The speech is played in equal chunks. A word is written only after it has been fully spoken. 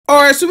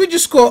Alright, so we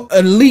just got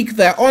a leak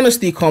that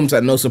honestly comes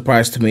at no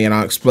surprise to me, and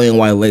I'll explain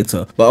why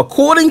later. But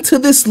according to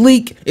this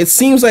leak, it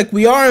seems like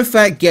we are in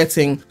fact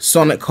getting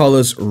Sonic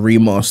Colors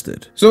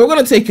Remastered. So we're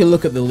going to take a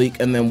look at the leak,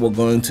 and then we're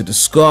going to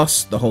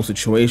discuss the whole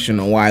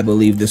situation and why I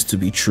believe this to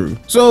be true.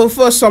 So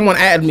first, someone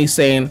added me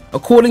saying,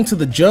 according to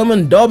the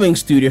German dubbing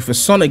studio for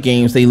Sonic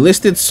games, they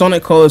listed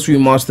Sonic Colors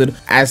Remastered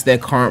as their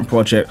current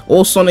project.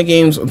 All Sonic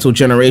games until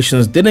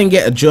Generations didn't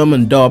get a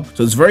German dub,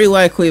 so it's very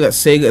likely that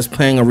Sega is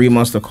playing a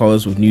remaster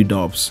Colors with new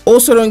dubs.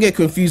 Also, don't get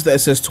confused that it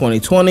says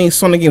 2020.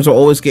 Sonic games are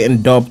always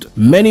getting dubbed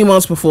many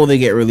months before they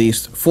get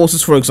released.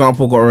 Forces, for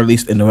example, got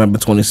released in November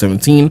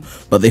 2017,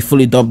 but they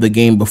fully dubbed the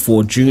game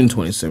before June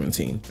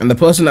 2017. And the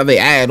person that they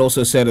added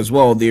also said as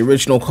well, the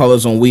original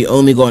Colors on Wii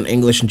only got an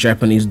English and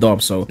Japanese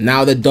dub, so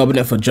now they're dubbing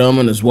it for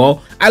German as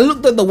well. I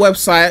looked at the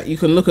website, you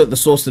can look at the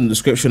source in the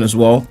description as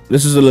well.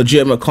 This is a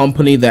legitimate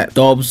company that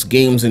dubs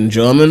games in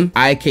German,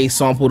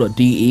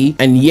 iksample.de,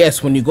 and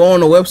yes, when you go on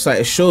the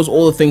website, it shows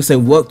all the things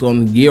they've worked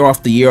on year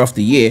after year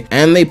after year,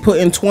 and they put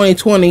in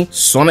 2020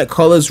 Sonic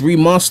Colors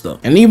Remaster.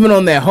 And even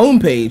on their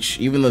homepage,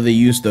 even though they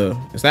used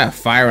is that a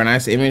fire and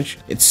ice image,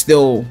 it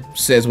still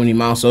says when you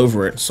mouse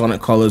over it,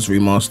 Sonic Colors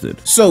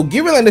Remastered. So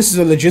given that this is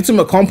a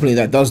legitimate company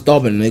that does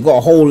dubbing, and they got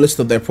a whole list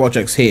of their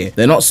projects here,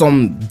 they're not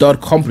some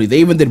dud company, they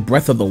even did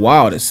Breath of the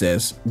Wild, it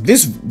says.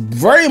 This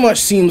very much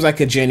seems like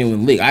a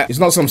genuine leak. It's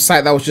not some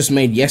site that was just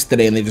made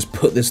yesterday and they just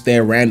put this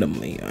there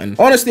randomly. And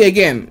honestly,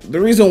 again,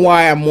 the reason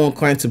why I'm more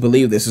inclined to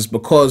believe this is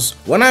because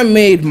when I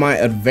made my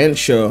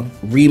adventure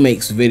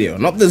remakes video,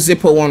 not the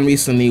Zippo one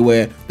recently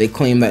where they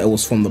claimed that it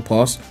was from the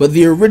past, but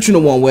the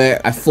original one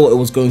where I thought it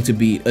was going to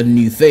be a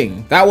new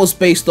thing, that was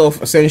based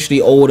off essentially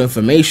old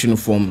information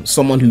from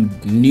someone who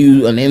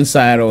knew an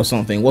insider or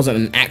something. It wasn't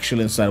an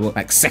actual insider, but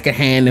like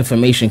secondhand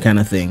information kind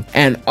of thing.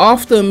 And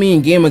after me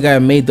and Gamer Guy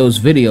made those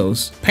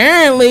videos,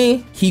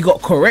 apparently he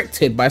got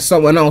corrected by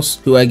someone else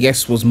who I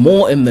guess was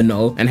more in the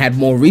know and had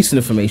more recent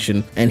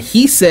information, and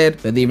he said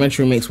that the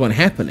adventure remakes weren't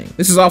happening.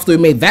 This is after we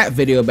made that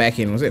video back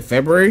in, was it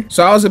February?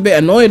 So I was a bit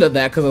annoyed at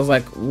that because I was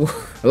like,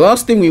 the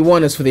last thing we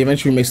want is for the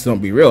adventure remakes to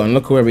not be real, and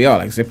look where we are.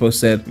 Like Zippo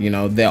said, you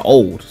know, they're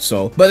old.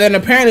 So, but then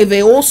apparently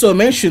they also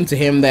mentioned to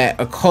him that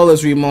a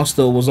Colors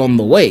Remaster was on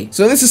the way.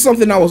 So this is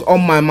something that was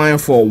on my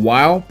mind for a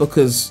while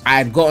because I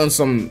had gotten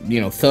some, you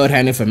know,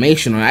 third-hand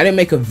information, and I didn't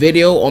make a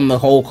video on the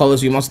whole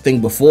Colors Remaster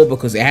thing before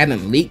because it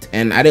hadn't leaked,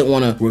 and I didn't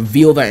want to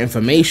reveal that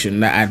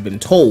information that I'd been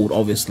told,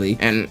 obviously.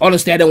 And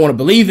honestly, I didn't want to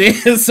believe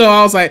it, so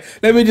I was like,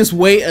 let me just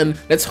wait and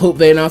let's hope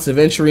they announce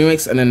adventure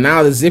remakes. And then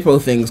now the Zippo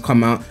things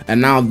come out,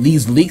 and now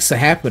these leaks are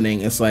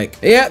happening. It's like,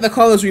 yeah, the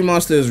Colors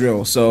Remaster is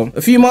real. So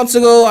a few months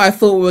ago, I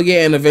thought we were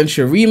getting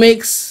adventure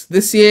remakes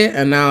this year,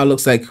 and now it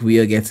looks like we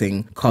are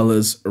getting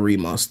Colors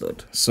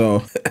Remastered.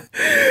 So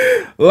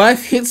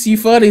life hits you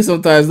funny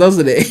sometimes,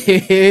 doesn't it?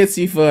 It hits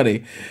you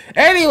funny.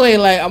 Anyway,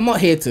 like, I'm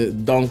not here to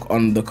dunk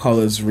on the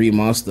Colors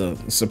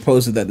Remaster,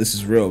 supposed that this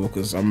is real,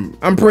 because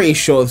I'm pretty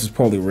sure this is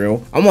probably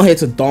real. I'm not here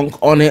to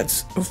dunk on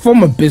it.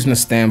 From a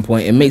business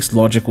standpoint, it makes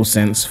logical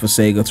sense for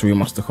Sega to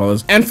remaster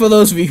Colors. And for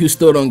those of you who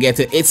still don't get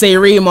it, it's a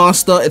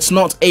remaster, it's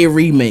not a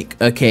remake,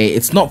 okay?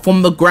 It's not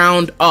from the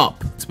ground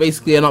up. It's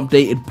basically an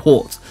updated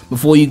port.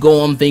 Before you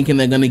go on thinking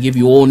they're gonna give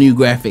you all new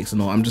graphics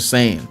and all, I'm just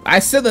saying. I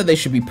said that they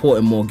should be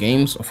porting more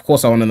games. Of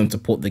course, I wanted them to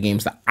port the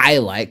games that I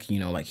like, you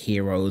know, like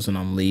Heroes and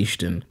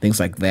Unleashed and things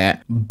like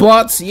that.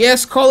 But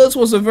yes, Colors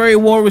was a very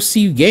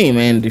well-received game,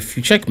 and if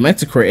you check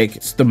Metacritic,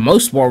 it's the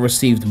most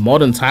well-received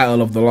modern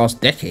title of the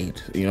last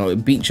decade. You know,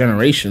 it beat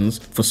Generations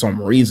for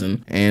some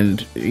reason,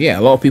 and yeah,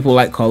 a lot of people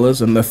like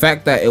Colors, and the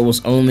fact that it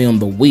was only on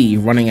the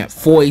Wii running at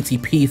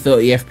 480p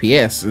 30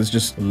 FPS is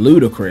just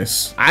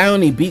ludicrous. I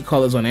only beat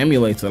Colors on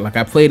emulator. Like,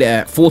 I played it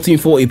at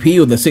 1440p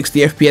with a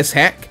 60 FPS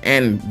hack,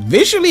 and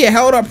visually it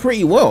held up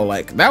pretty well.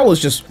 Like, that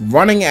was just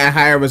running at a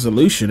higher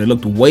resolution. It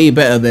looked way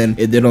better than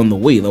it did on the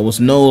Wii. There was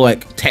no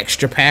like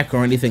texture pack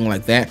or anything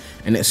like that,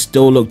 and it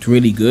still looked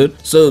really good.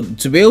 So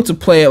to be able to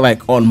play it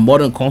like on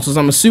modern consoles,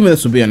 I'm assuming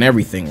this will be on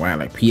everything, right?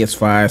 Like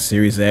PS5,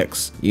 Series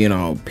X, you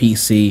know,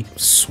 PC,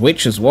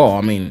 Switch as well.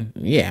 I mean,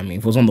 yeah, I mean,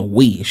 if it was on the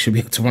Wii, it should be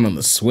able to run on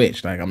the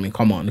Switch. Like, I mean,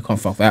 come on, you can't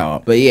fuck that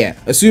up. But yeah,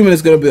 assuming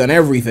it's gonna be on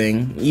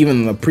everything,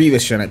 even the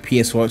previous gen like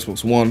PS4,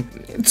 Xbox One,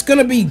 it's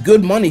gonna be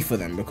good money for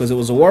them because it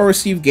was a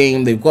well-received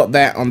game. They've got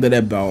that under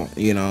their belt,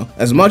 you know.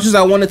 As much as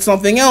I wanted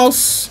something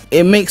else,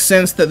 it makes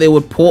sense that they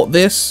would port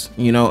this,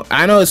 you know.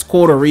 I know it's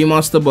called a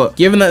remaster, but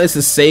given that this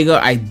is Sega,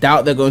 I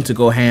doubt they're going to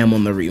go ham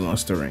on the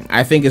remastering.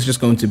 I think it's just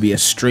going to be a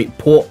straight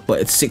port, but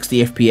it's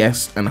 60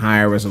 FPS and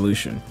higher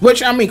resolution.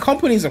 Which, I mean,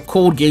 companies have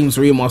called games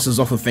remasters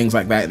off of things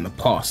like that in the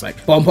past,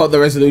 like bump up the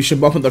resolution,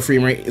 bump up the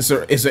frame rate. It's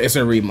a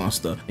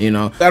remaster, you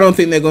know. I don't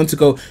think they're going to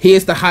go,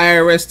 here's the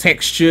higher res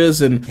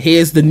textures and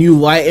here's the new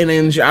lighting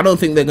engine. I don't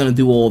think they're gonna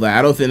do all that.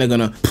 I don't think they're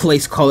gonna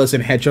place Colors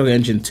in Hedgehog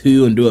Engine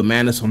 2 and do a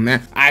madness on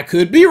that. I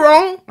could be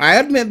wrong, I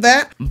admit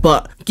that,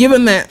 but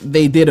given that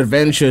they did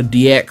Adventure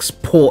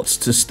DX ports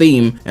to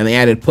Steam and they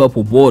added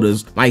purple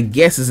borders, my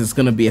guess is it's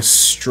gonna be a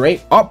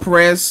straight up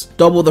res,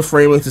 double the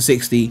frame rate to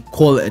 60,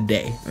 call it a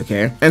day,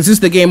 okay? And since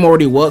the game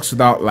already works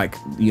without, like,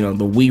 you know,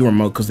 the Wii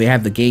remote, because they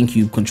have the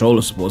GameCube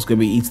controller support, it's gonna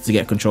be easy to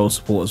get controller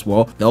support as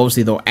well.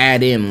 They'll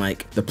add in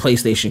like the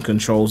PlayStation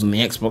controls and the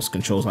Xbox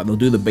controls, like they'll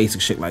do the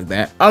basic shit like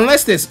that,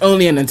 unless there's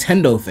only a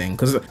Nintendo thing,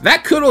 because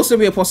that could also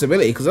be a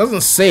possibility, because it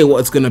doesn't say what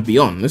it's gonna be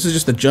on. This is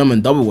just a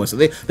German double word, so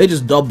they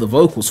just dub the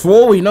vocals. For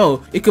all we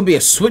know, it could be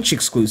a Switch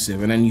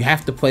exclusive, and then you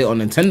have to play it on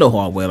Nintendo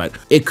hardware. Like,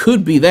 it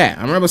could be that.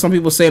 I remember some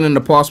people saying in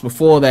the past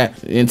before that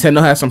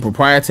Nintendo has some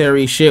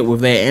proprietary shit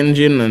with their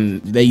engine,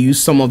 and they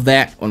use some of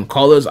that on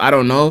Colors. I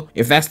don't know.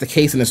 If that's the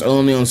case and it's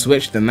only on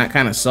Switch, then that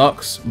kind of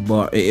sucks,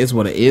 but it is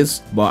what it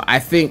is. But I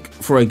think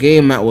for a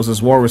game that was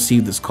as well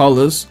received as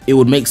Colors, it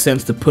would make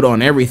sense to put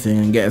on everything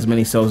and get as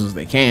many sales as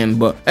they can.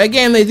 But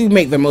again, they do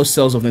make the most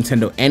sales of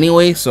Nintendo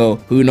anyway, so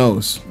who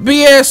knows. But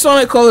yeah,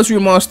 Sonic Colors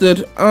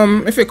Remastered,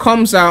 if it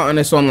comes out and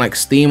it's on like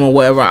Steam or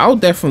whatever, I'll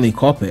definitely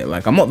cop it.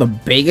 Like, I'm not the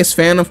biggest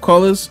fan of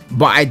Colors,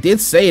 but I did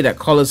say that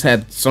Colors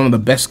had some of the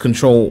best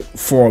control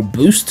for a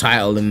boost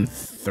title in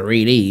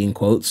 3D in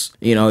quotes.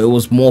 You know, it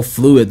was more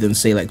fluid than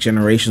say like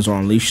Generations or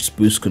Unleashed's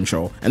boost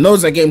control, and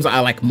those are games that I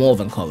like more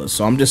than Colors.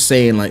 So I'm just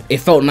saying, like, it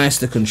felt nice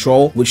to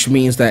control, which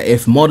means that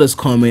if modders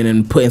come in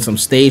and put in some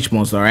stage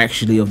mods that are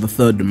actually of the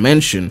third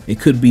dimension, it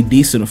could be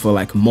decent for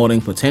like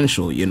modding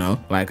potential, you know?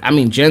 Like, I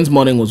mean, Gen's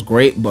modding was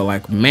great, but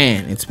like,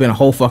 man, it's been a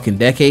whole fucking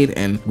decade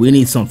and we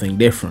need something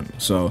different.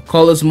 So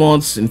Colors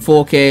mods in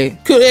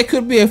 4K, it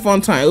could be a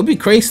fun time. It would be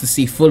crazy to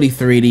see fully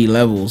 3D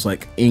levels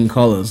like in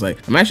Colors.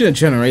 Like, imagine a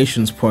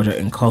Generations project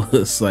in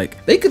Colors.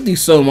 Like, they could do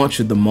so much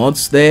with the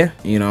mods there,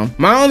 you know?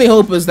 My only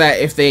hope is that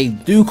if they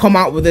do come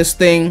out with this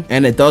thing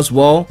and it does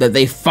well, that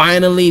they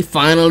finally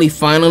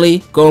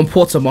go and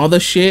port some other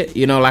shit,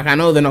 you know? Like, I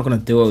know they're not gonna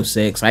do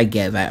 06, I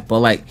get that,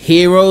 but like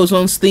Heroes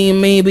on Steam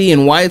maybe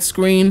in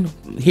widescreen,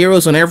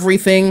 Heroes on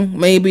everything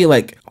maybe,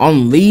 like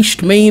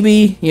Unleashed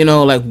maybe, you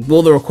know? Like,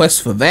 will the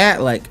request for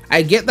that? Like,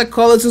 I get that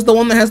Colors is the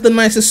one that has the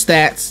nicest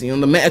stats, you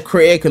know, the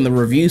Metacritic and the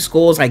review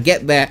scores, I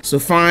get that. So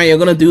fine, you're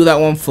gonna do that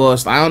one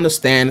first, I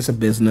understand, it's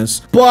a business.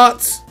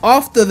 But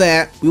after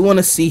that, we want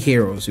to see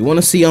Heroes, we want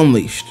to see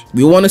Unleashed,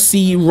 we want to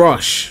see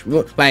Rush.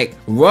 Like,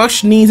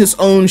 Rush needs its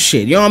own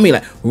shit, you know what I mean?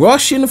 Like,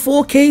 Rush in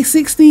 4K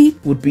 60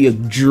 would be a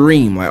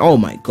dream. Like, oh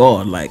my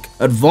god. Like,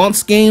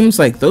 advanced games,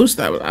 like those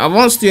that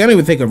Advanced 3, I don't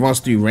even think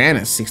Advanced 3 ran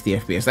at 60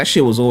 FPS. That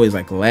shit was always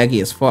like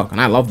laggy as fuck, and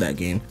I love that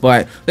game.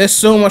 But there's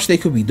so much they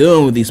could be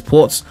doing with these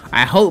ports.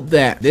 I hope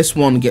that this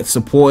one gets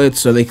supported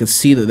so they could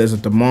see that there's a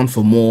demand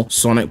for more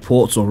Sonic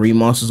ports or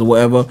remasters or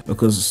whatever,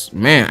 because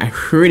man, I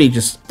really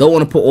just don't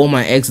want to put all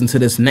my eggs into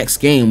this next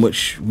game,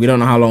 which we don't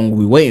know how long we'll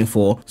be waiting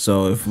for.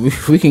 So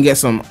if we can get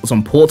some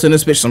ports in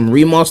this bitch, some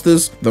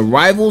remasters, the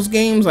Rivals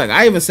games, like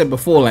I even said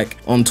before, like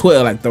on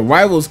Twitter, like the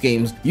Rivals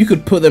games, you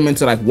could put them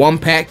into like one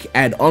pack,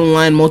 add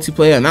online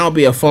multiplayer, and that'll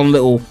be a fun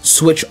little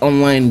Switch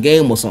online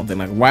game or something,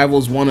 like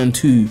Rivals 1 and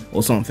 2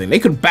 or something. They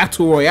could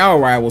battle royale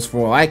Rivals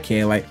for all I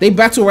care. Like, they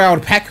battle royale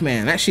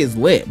Pac-Man, that shit's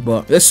lit.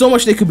 But there's so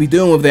much they could be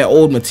doing with their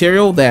old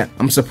material that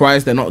I'm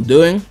surprised they're not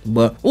doing,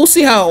 but we'll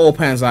see how it all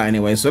pans out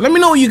anyway. So let me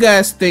know what you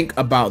guys think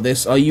about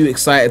this. Are you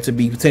excited to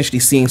be potentially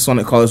seeing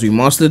Sonic Colors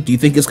Remastered? Do you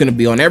think it's going to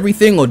be on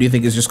everything, or do you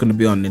think it's just going to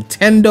be on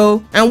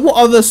Nintendo? And what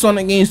other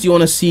Sonic games do you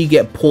want to see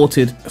get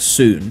ported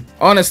soon?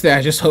 Honestly,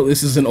 I just hope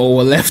this isn't all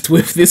we're left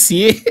with this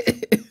year.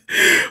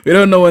 We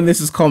don't know when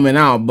this is coming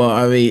out, but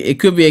I mean, it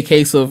could be a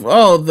case of,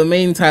 oh, the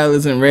main title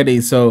isn't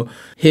ready, so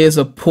here's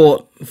a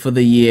port for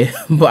the year.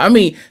 But I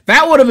mean,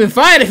 that would have been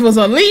fine if it was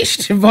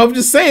Unleashed. But I'm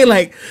just saying,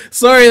 like,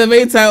 sorry, the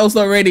main title's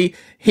not ready.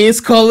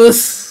 Here's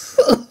Colors.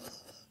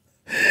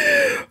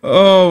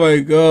 Oh my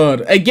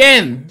god.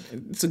 Again,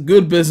 it's a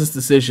good business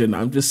decision.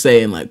 I'm just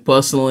saying, like,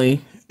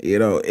 personally, you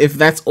know, if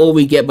that's all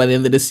we get by the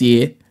end of this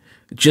year,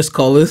 just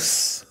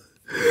Colors,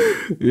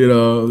 you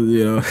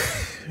know,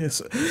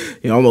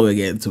 I'm not gonna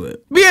get into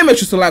it. But yeah, make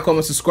sure to like,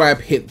 comment, subscribe,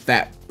 hit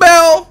that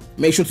bell.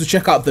 Make sure to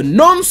check out the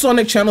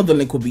non-Sonic channel. The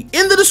link will be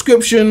in the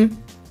description.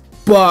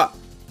 But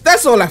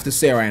that's all I have to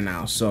say right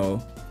now.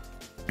 So,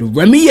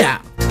 Premy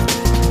out.